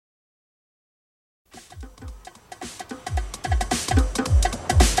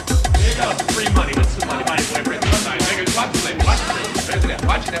free money. What's the money, boyfriend? Watch the lady. Watch the lady. There's that.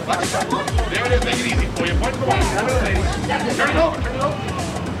 Watch that. Watch that. There it is. Make it easy for you. Point the way. Turn it over. Turn it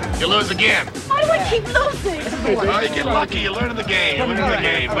over. You lose again. Why do I keep losing? Well, you get lucky. You're learning the game. You're learning the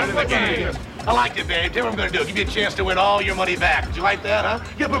game. Learning the game. I like it, babe. Tell me what I'm going to do. Give you a chance to win all your money back. Did you like that, huh?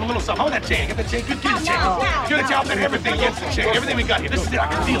 You gotta put a little something on that chain. Get the chain. Get the chain. Get the chain. Then everything gets the chain. Everything we got here. This is it. I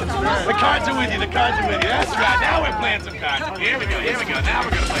can feel it. The cards are with you. The cards are with you. That's right. Now we're playing some cards. Here we go. Here we go. Now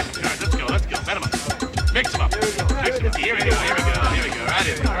we're going to play some cards. Let's go. Let's go. Bet them up. Mix them up. Mix them up. Here we go. Here we go. Here we go. Right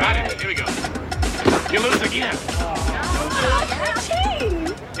in. Right in. Here we go. You lose again.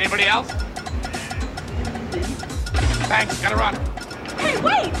 Anybody else? Thanks. Gotta run. Hey,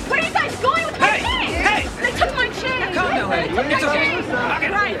 wait! Where are you guys going with my chain? Hey! They took my chain! Calm down, honey. It's okay.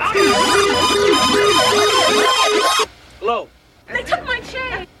 Right. Hello? They took my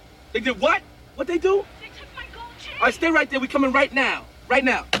chain! They did what? What they do? They took my gold chain! All right, stay right there. We coming right now. Right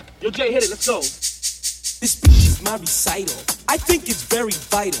now. Yo, Jay, hit it. Let's go. This speech is my recital. I think it's very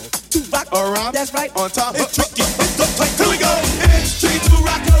vital to rock around. That's right. On time. It's tricky. It's the play. Here we go. It's tricky to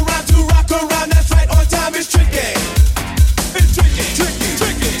rock around, to rock around. That's right. On time. It's tricky. It's tricky, tricky,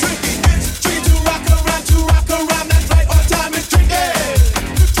 tricky, tricky. It's tricky to rock around. That's right. On time. It's tricky.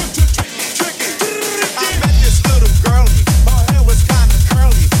 Tricky. I met this little girlie. Her hair was kinda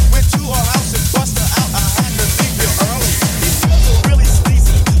curly. Went to her house and bust her out. I had to leave real early. These girls are really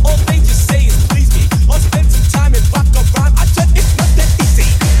sleazy. All they just say is please me. Or spend some time and rock around. I said it's not that easy.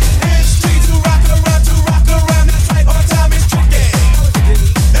 It's tricky to rock around. That's right. On time. It's tricky.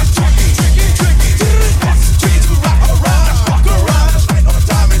 That's tricky, tricky, tricky. It's tricky to rock around. That's right. On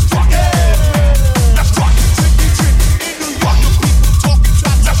time. It's tricky. Let's rock it, tricky, tricky. In New York, the people talking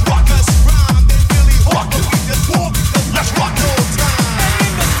trash. Let's rock us rhyme. They really rock it. We just walk it. Let's rock it all time.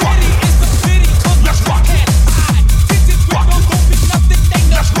 In the city, it's a pity. Cause Let's rock it. hide. This is where no hope is nothing. They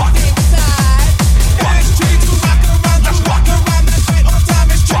know Let's rock it. inside. It's tricky to rock around. That's right. On time.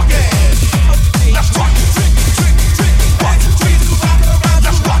 It's tricky. Let's rock it, tricky, tricky, tricky. It's tricky to rock around.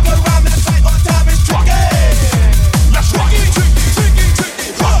 That's right. On time. It's tricky. Let's rock it, tricky, tricky, tricky.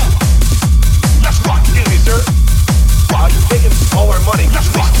 Let's rock it. Excuse me, sir. You're taking all our money. Let's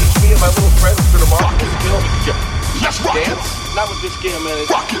rock it. Me and my little friends for tomorrow. Let's rock it. Dance? Not with this game, man.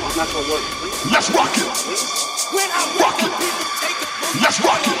 Rock it. It's not gonna work. Let's rock it. When I Rock it. Let's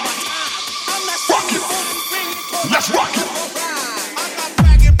rock it. Rock it. Let's rock it. I'm not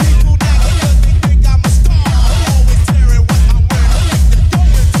bragging people down because they think I'm a star. Always tearing what I'm wearing.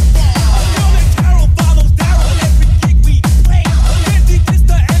 Going too far. Billy Carroll follows Darryl every gig we play. Busy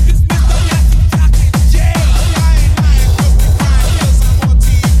Mr. Andrews, Mr. Matthew, Chocolate J. I ain't lying, but we crying 'cause I'm on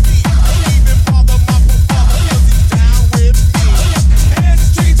TV. Even bother my papa 'cause he's down with me. It's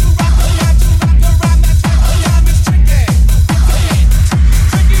tricky to rock around. That's right. On time. It's tricky.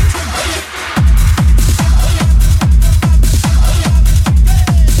 Tricky, tricky.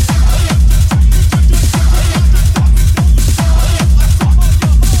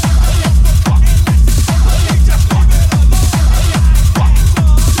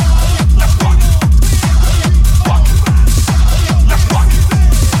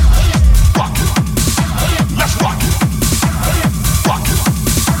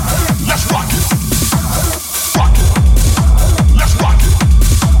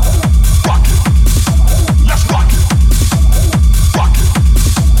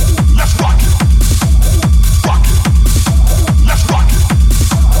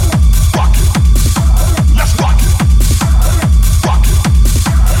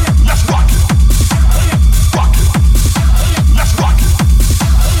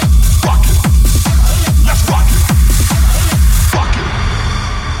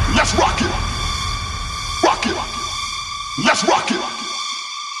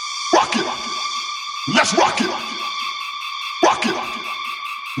 Let's rock it. Rock it. Let's rock it. Rock it.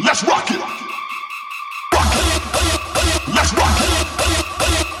 Let's rock it. Rock it. Let's rock it.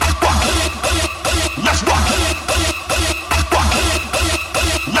 Rock it.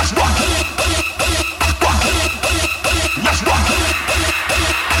 Let's rock it. Rock it. Let's rock it.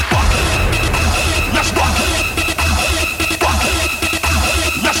 Rock it. Let's rock it. Rock it.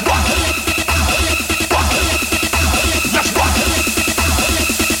 Let's rock it. Rock it. Let's rock it.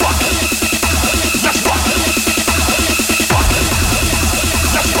 Rock it. Let's rock it. Rock it.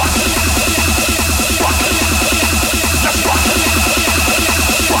 Let's rock it.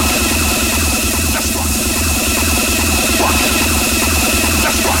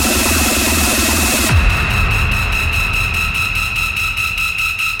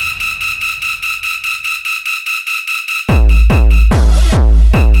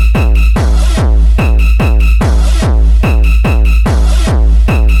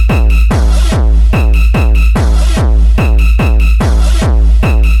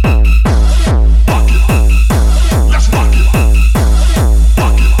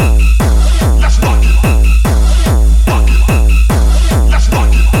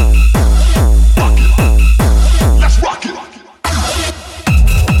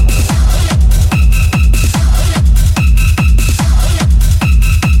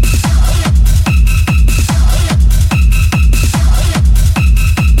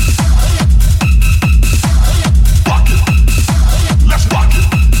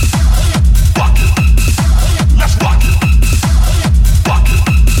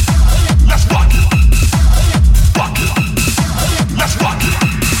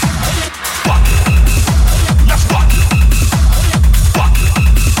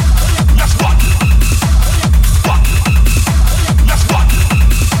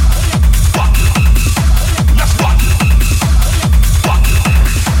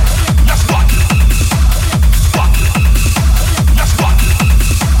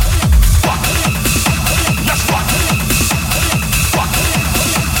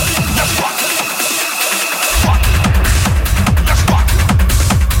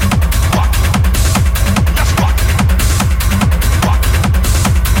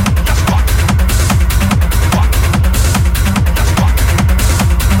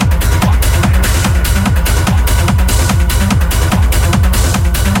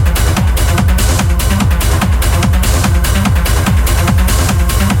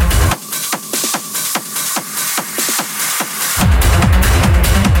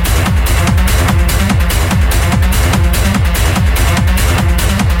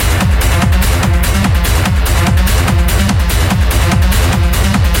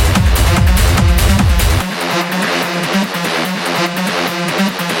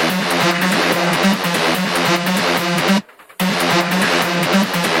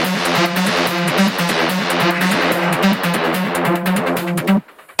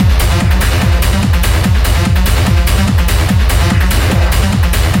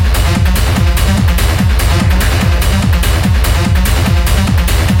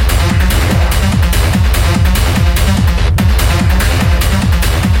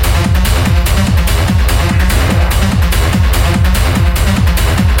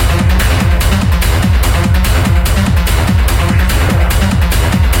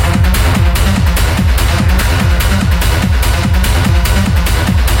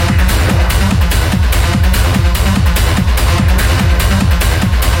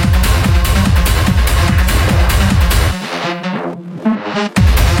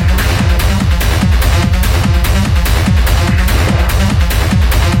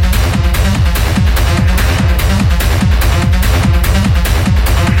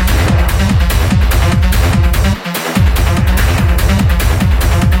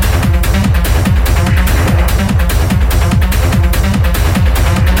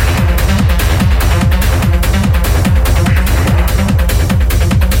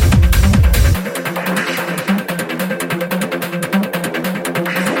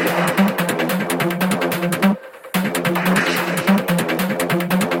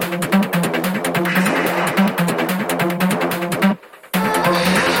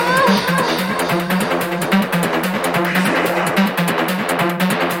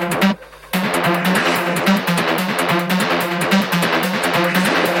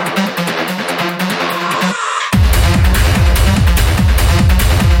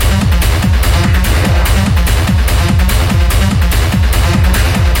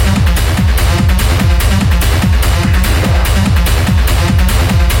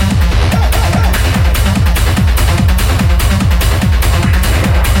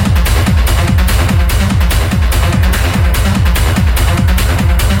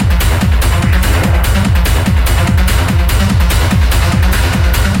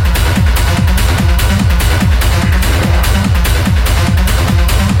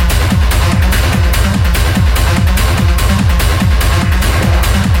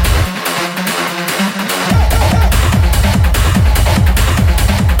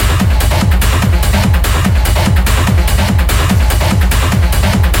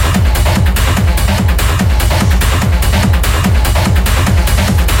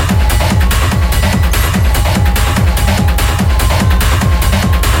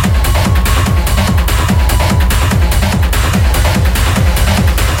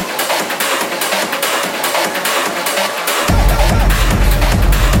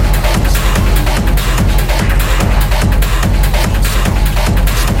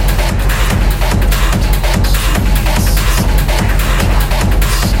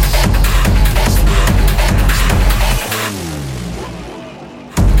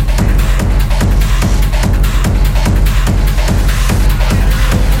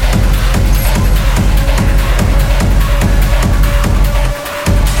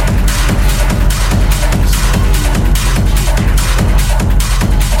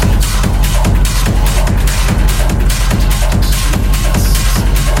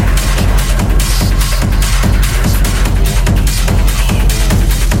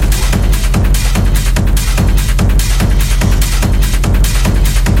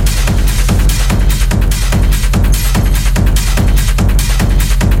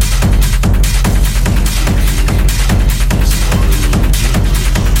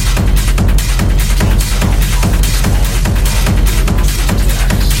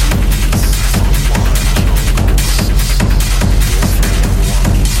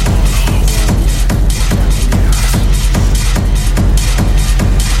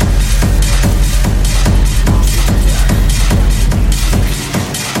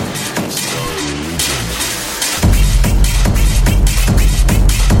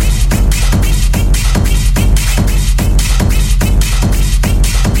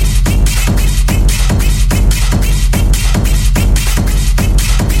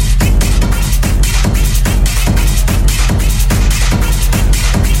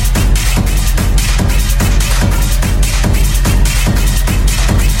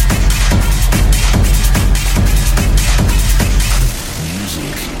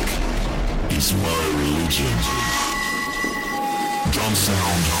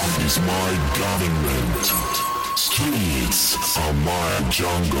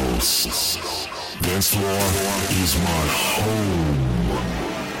 jungles. Dance floor is my home.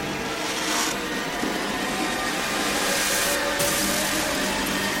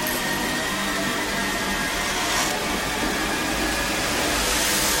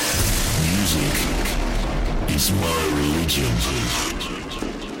 Music is my religion.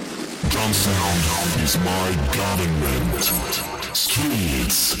 Drum sound is my government.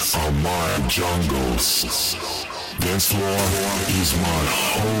 Streets are my jungles. Dance floor is my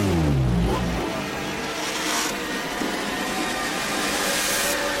home.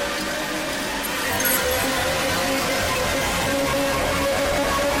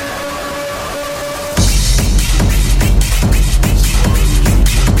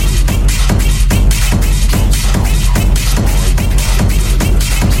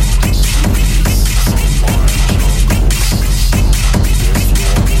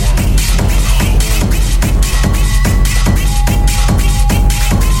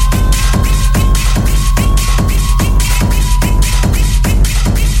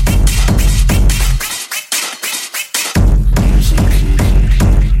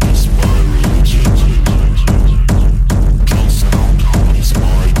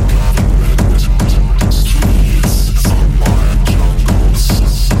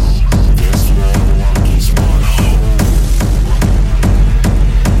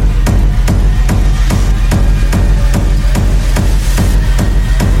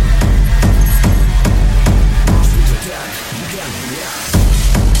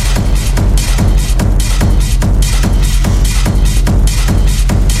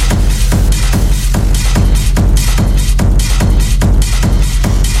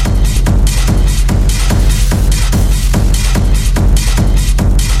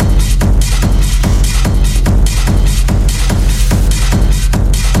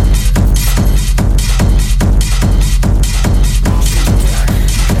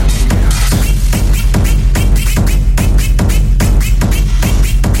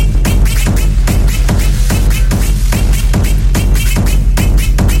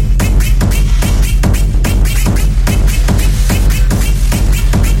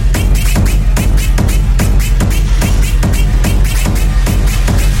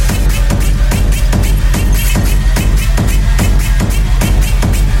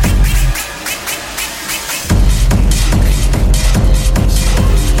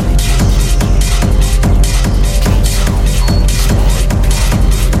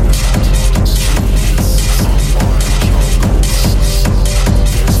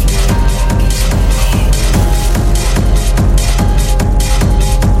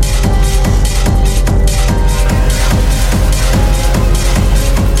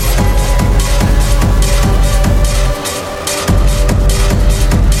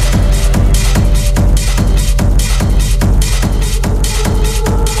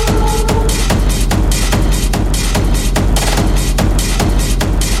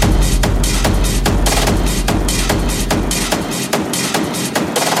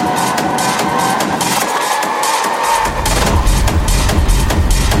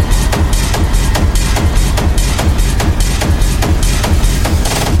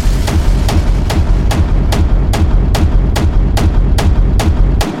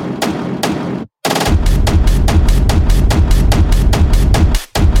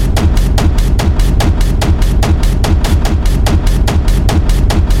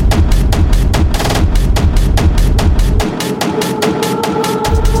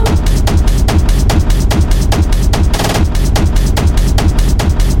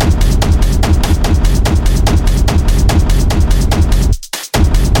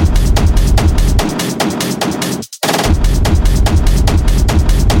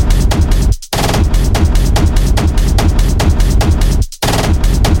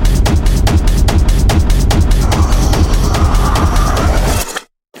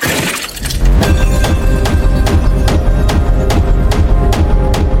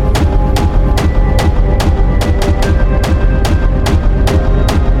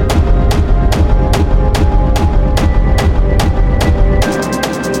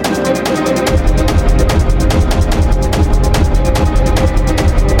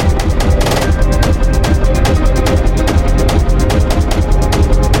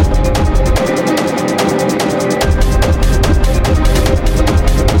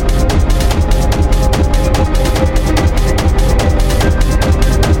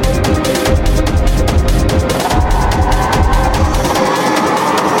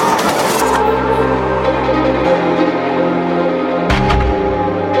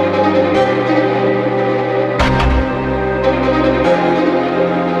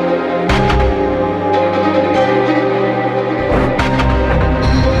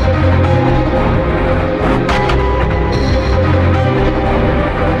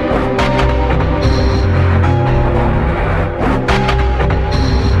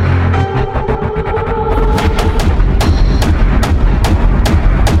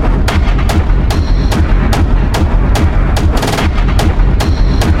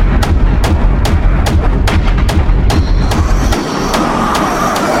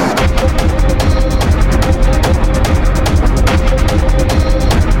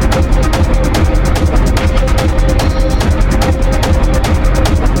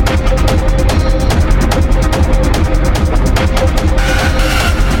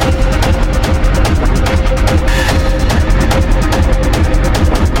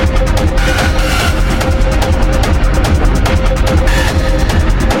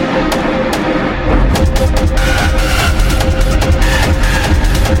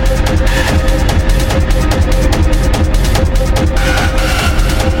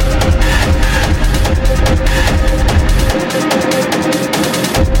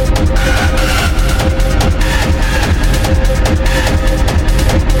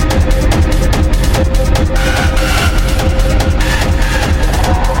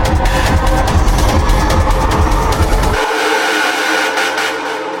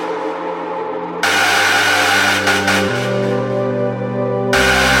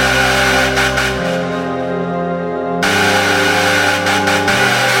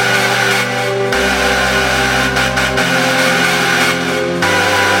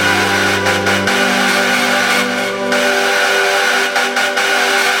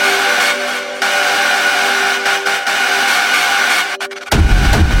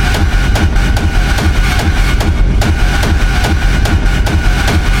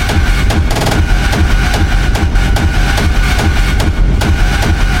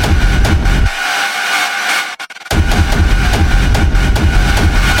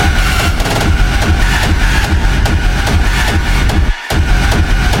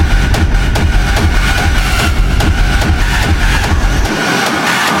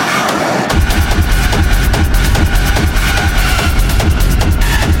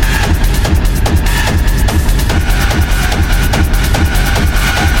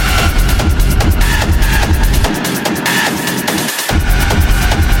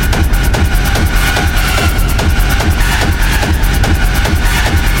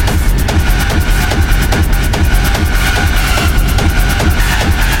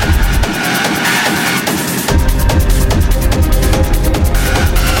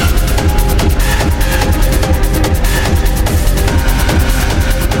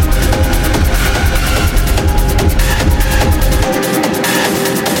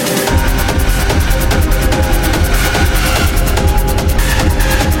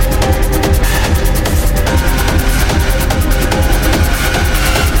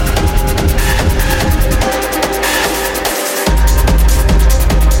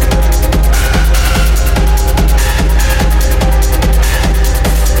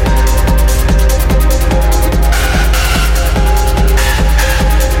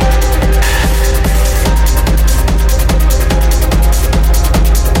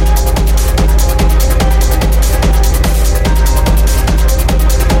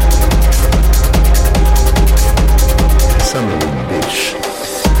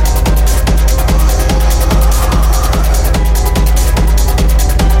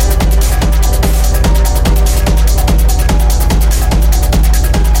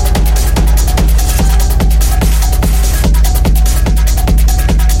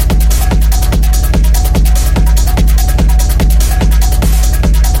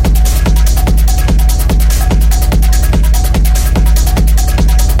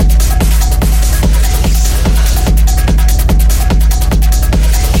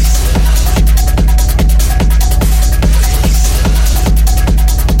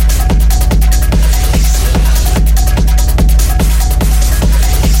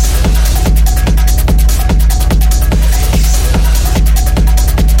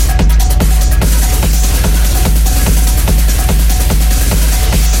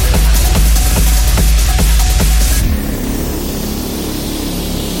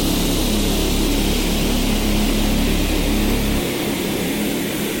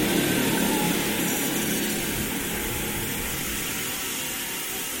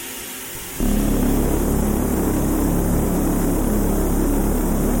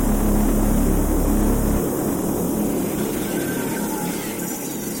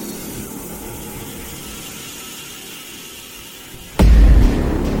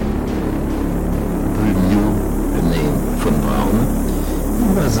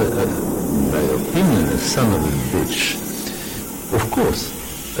 son of a bitch. Of course,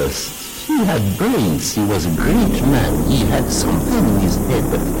 he had brains. He was a great man. He had something in his head,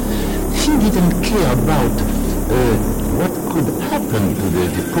 but he didn't care about what could happen to the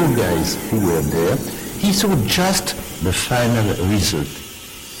poor guys who were there. He saw just the final result.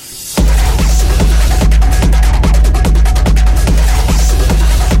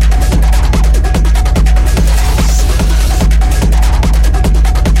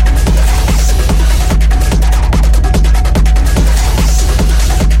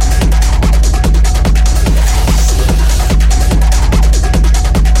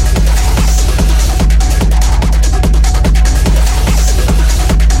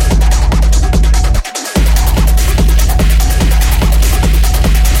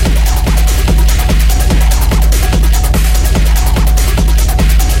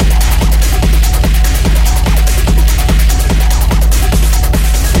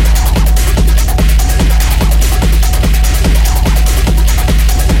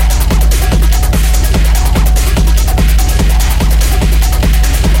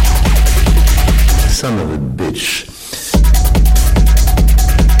 Son of a bitch.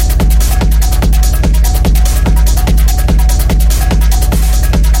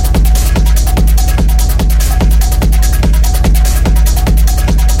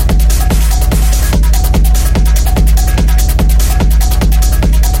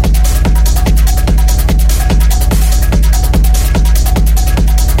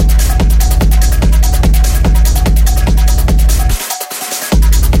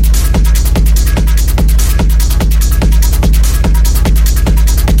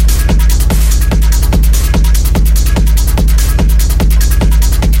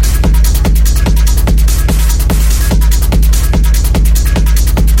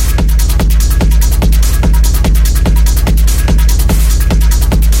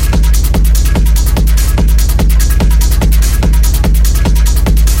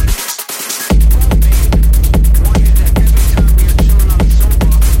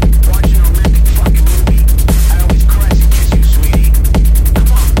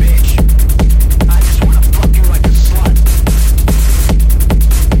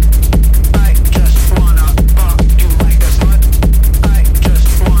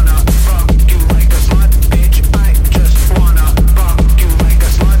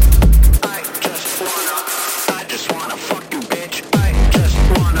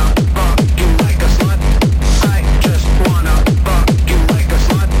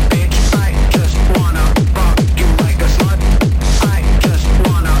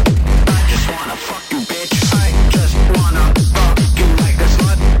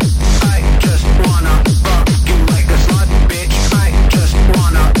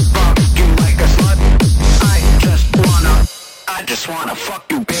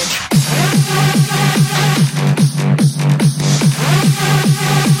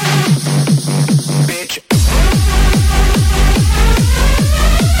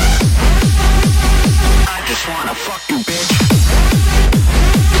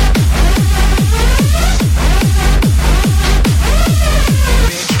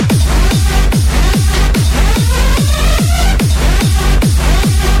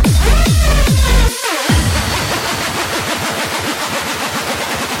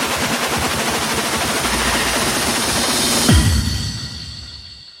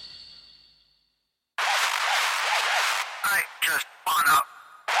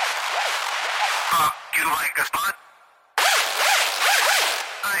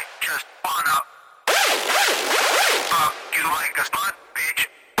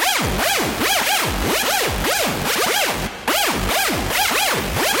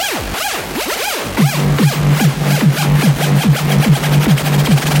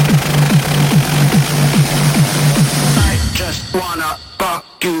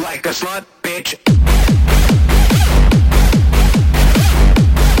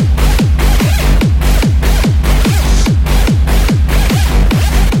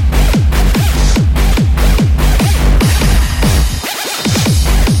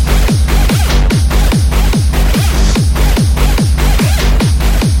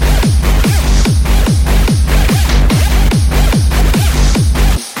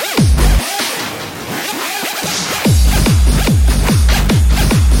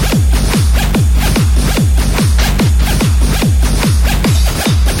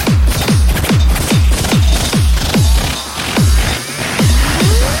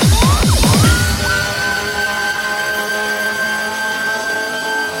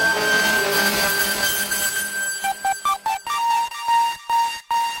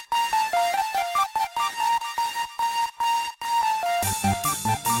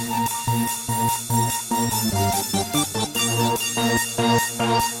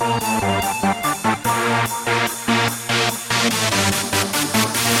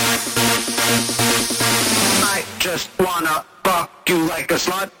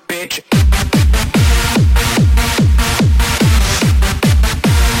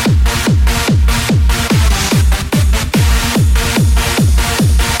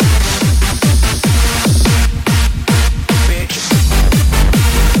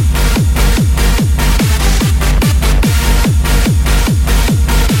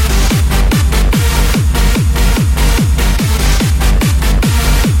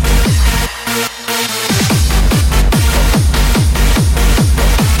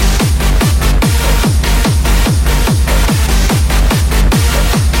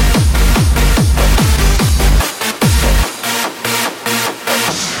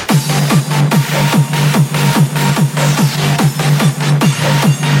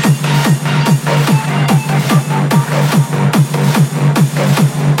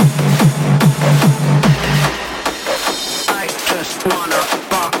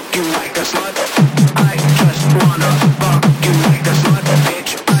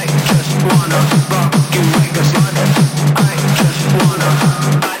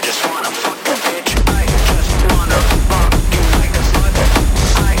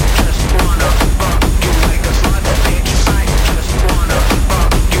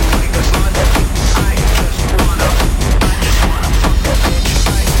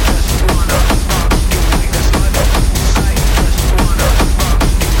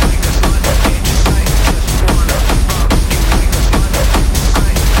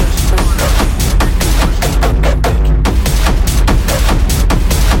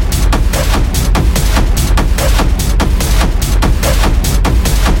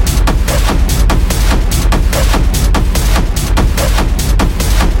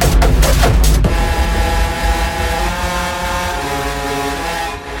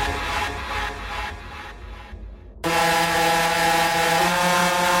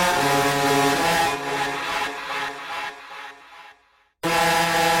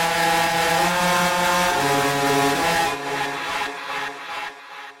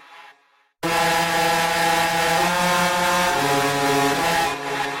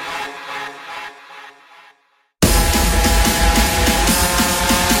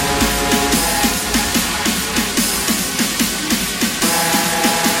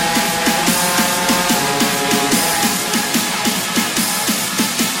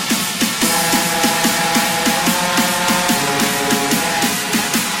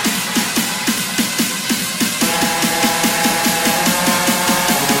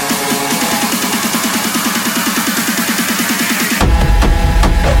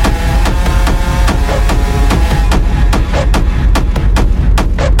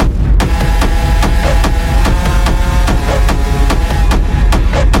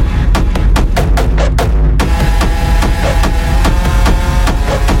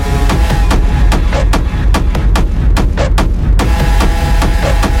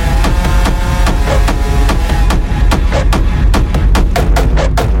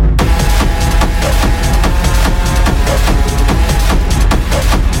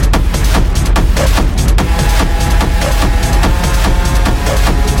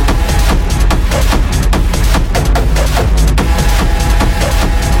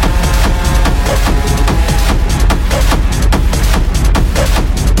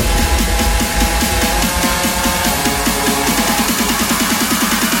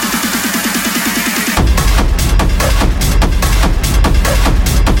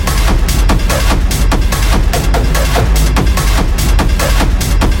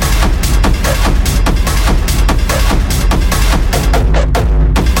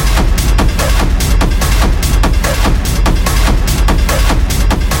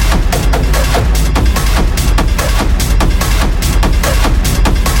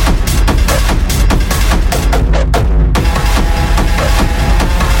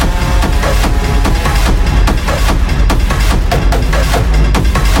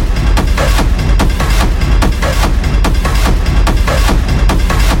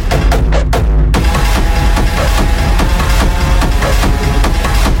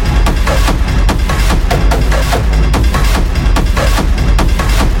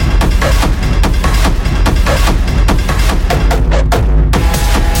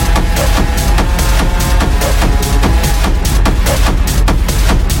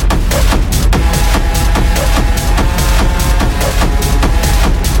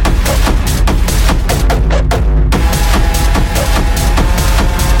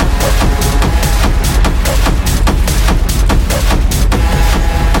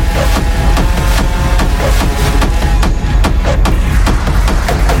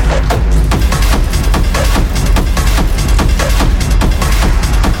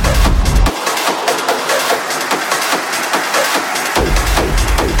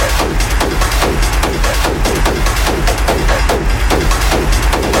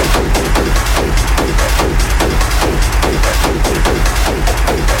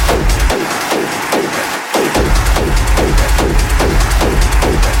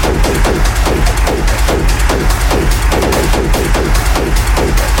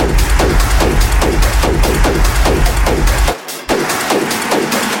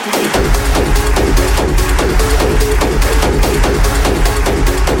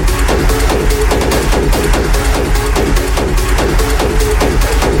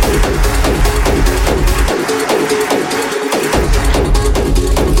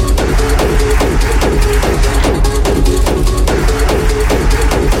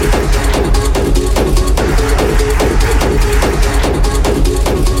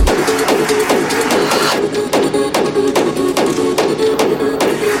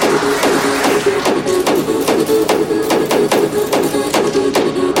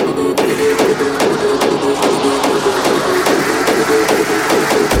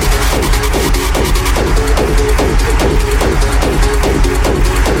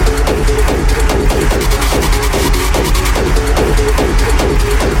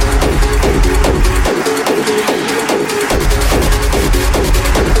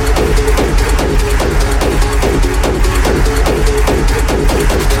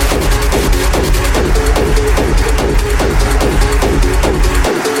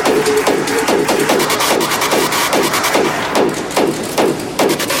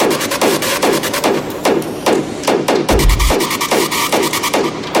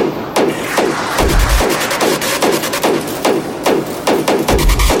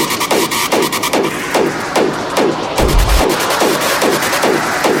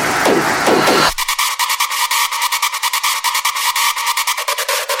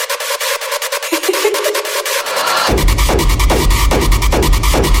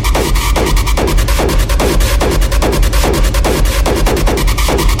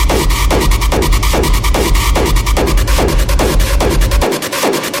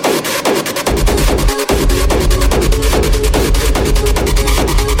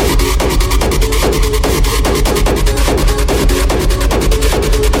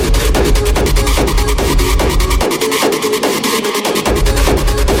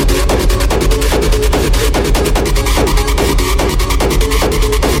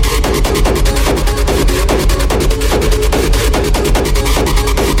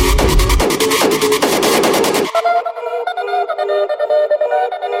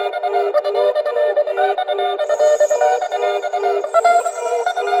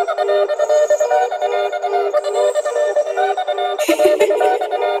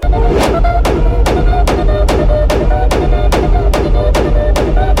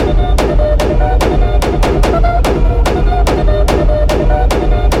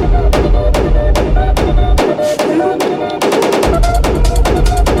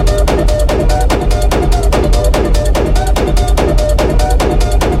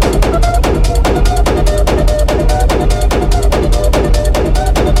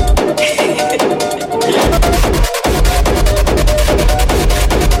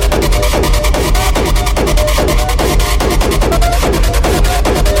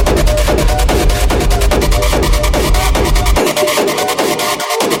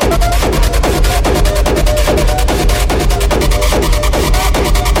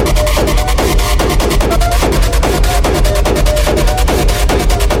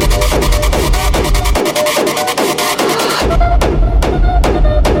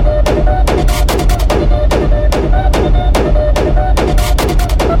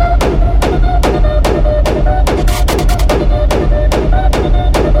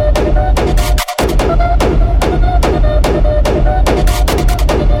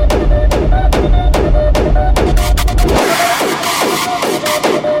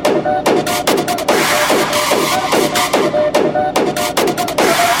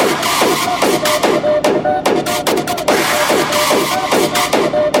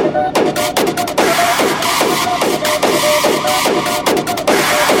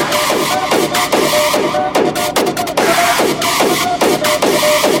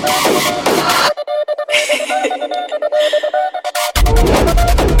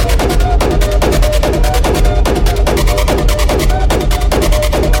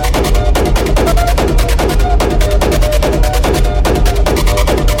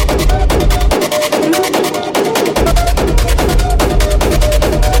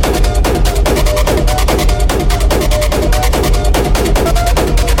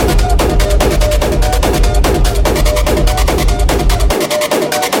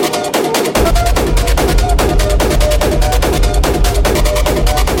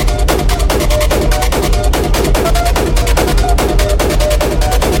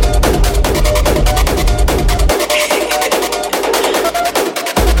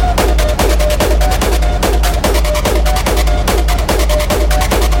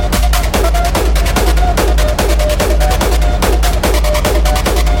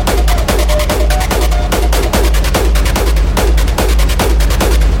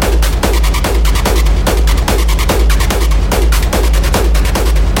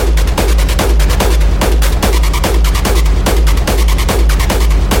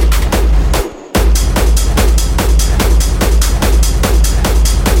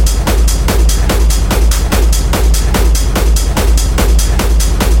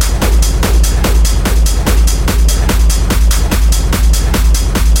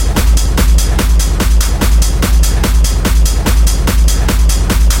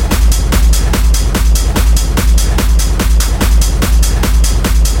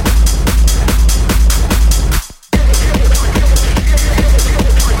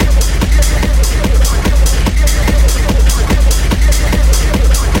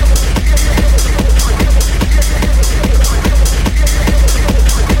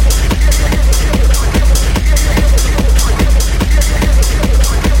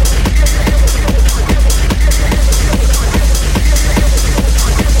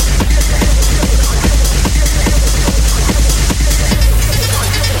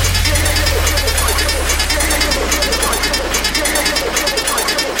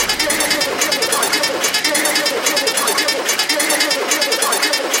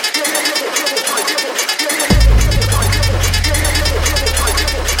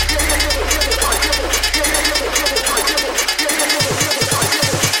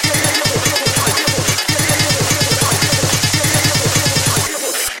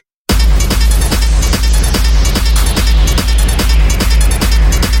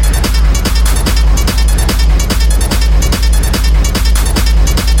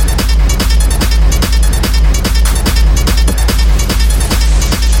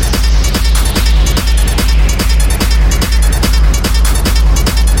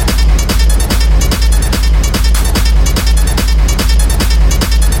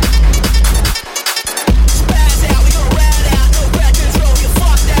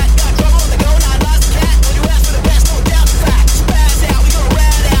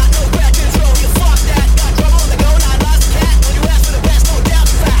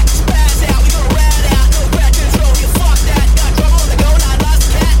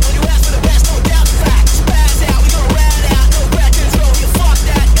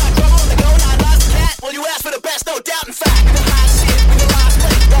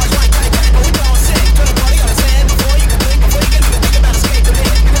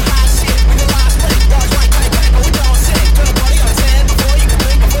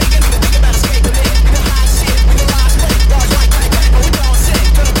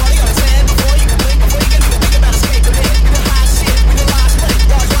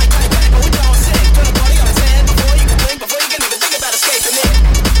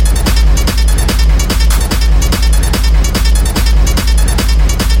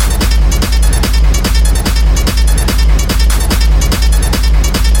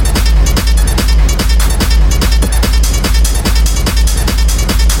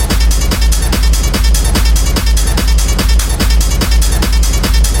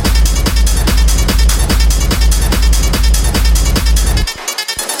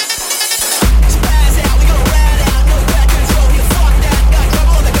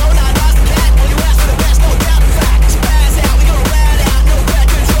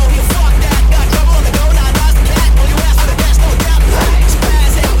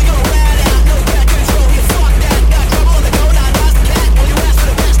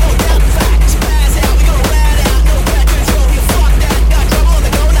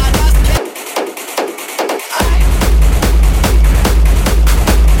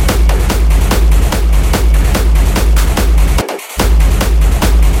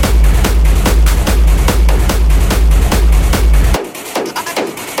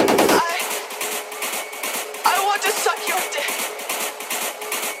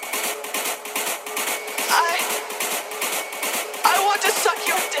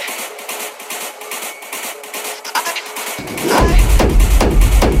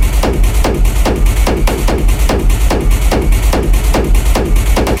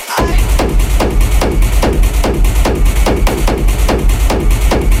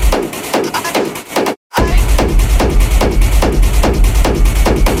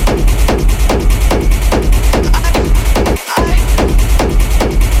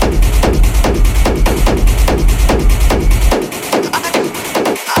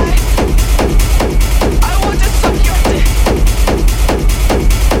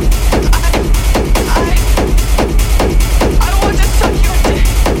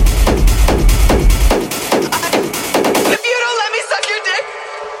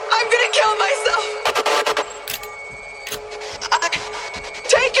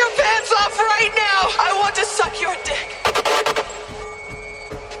 off right now. I want to suck your dick.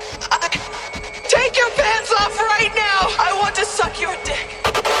 Take your pants off right now. I want to suck your dick.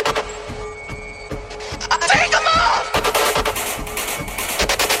 Take them off.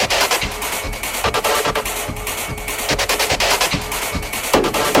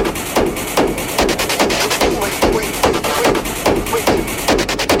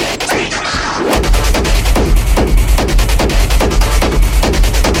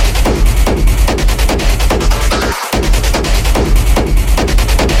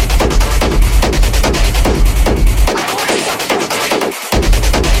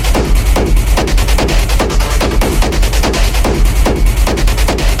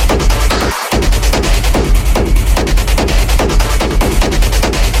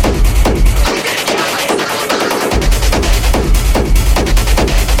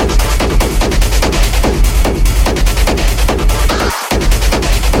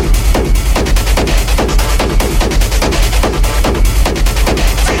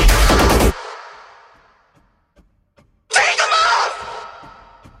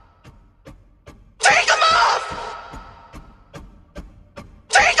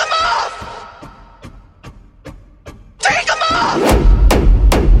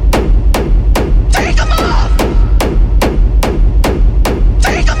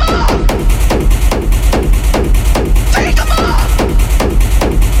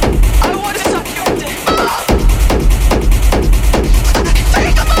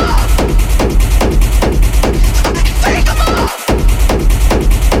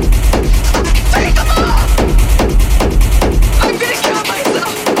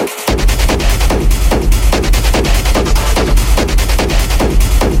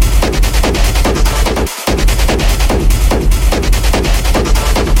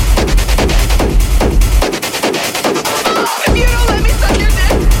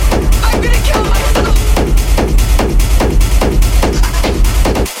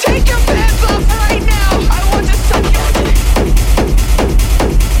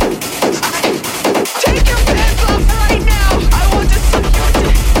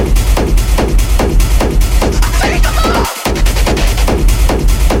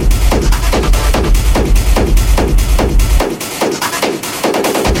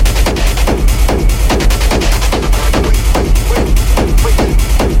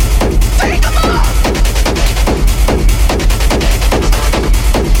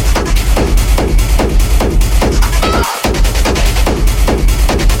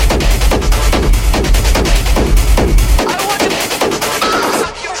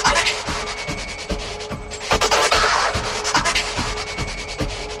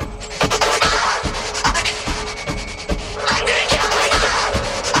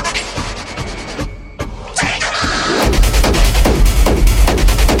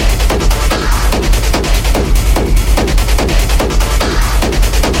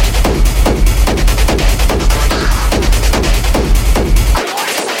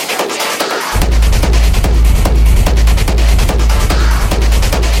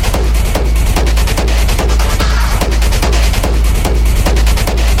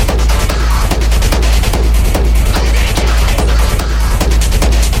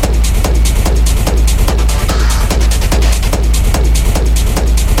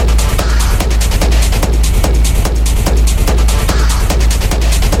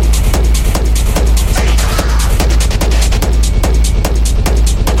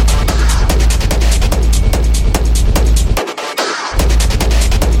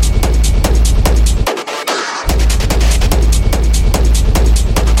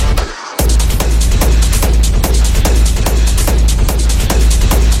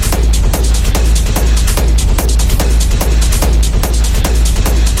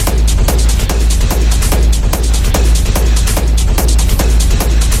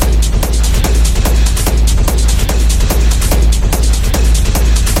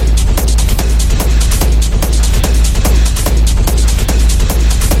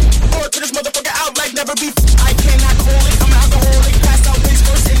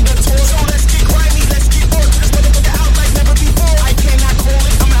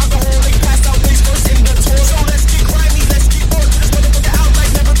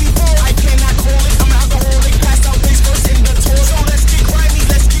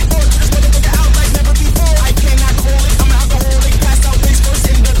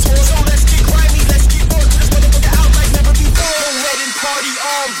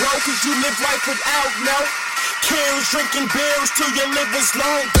 drinking bills till your liver's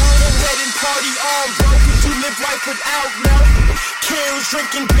long gone. Wedding party all broke, cause you live life without no kills.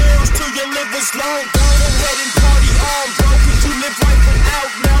 Drinking bills till your liver's long gone. Wedding party all broke, cause you live life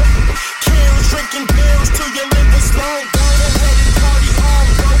without no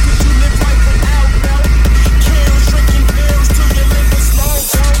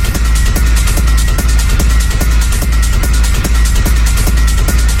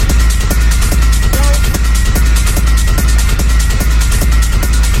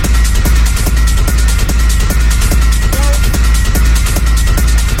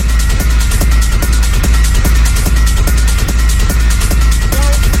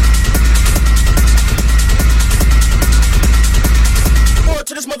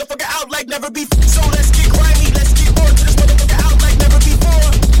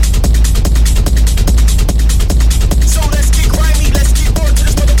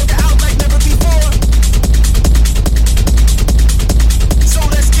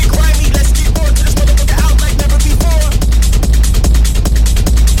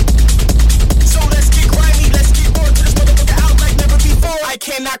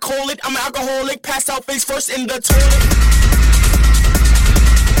cannot call it. I'm an alcoholic, passed out face first in the toilet.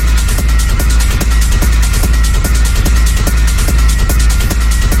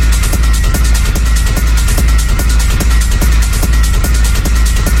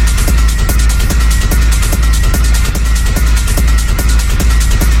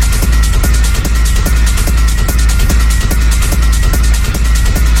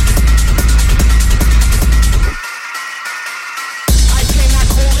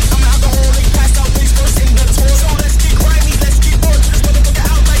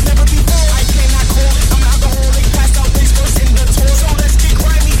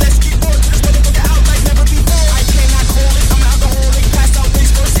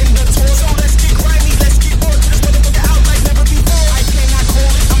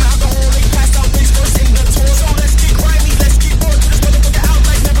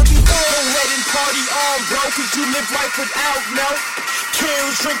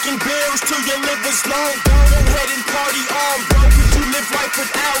 Drinking bills till your liver's long. Go ahead and party on, bro, cause you live life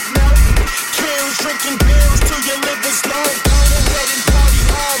without no cares. Drinking bills till your liver's long. Go ahead and party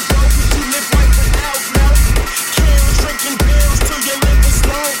on, bro, cause you live life without no cares. Drinking bills till your liver's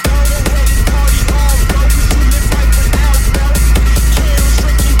long. Go ahead and party on, bro, cause you live life without no cares.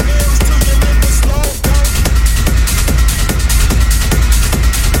 Drinking bills till your liver's long.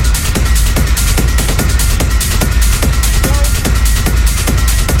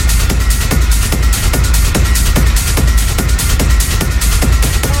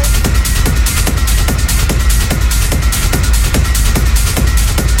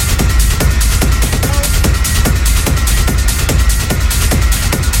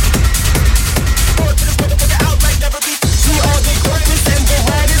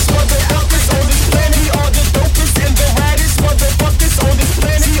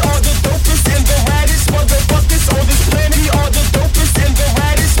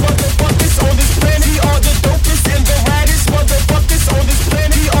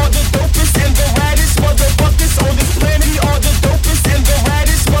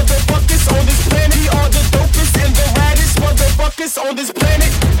 On this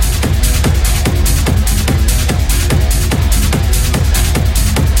planet.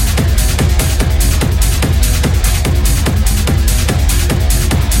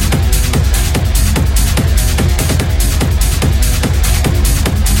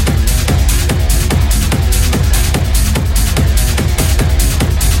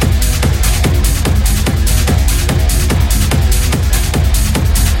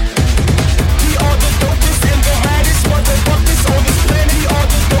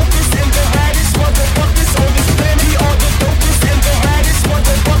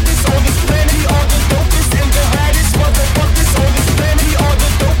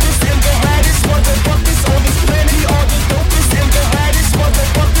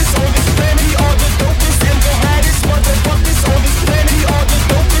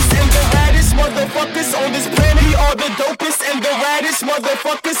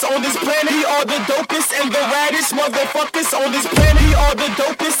 Motherfuckers on this planet, we are the dopest and the raddest motherfuckers on this planet. We are the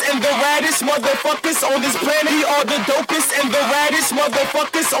dopest and the raddest motherfuckers on this planet. We are the dopest and the raddest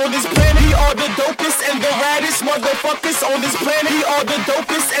motherfuckers on this planet. We are the dopest and the raddest motherfuckers on this planet. We are the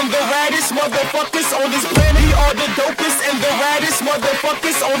dopest and the raddest motherfuckers on this planet. We are the dopest and the raddest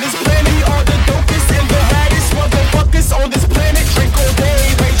motherfuckers on this planet. We are the dopest and the raddest motherfuckers on this planet. Drink all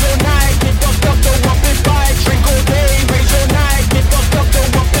day, rage all night, get fucked up, go up and fight. Drink all day, rage all night, get fucked up, go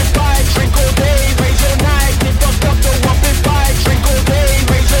up and fight. Drink all day, rage all night, get fucked up, go up and fight. Drink all day,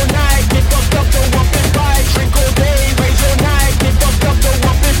 rage all night, get fucked up, go up and fight. Drink all day, rage all night, get fucked up, go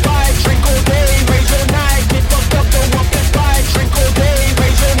up and fight. Drink all day, rage all night, get fucked up, go up and fight. Drink all day,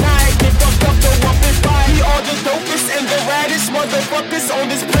 rage all night, get fucked up, go up and fight. We are the dopest and the raddest motherfuckers on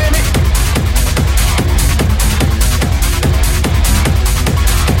this planet.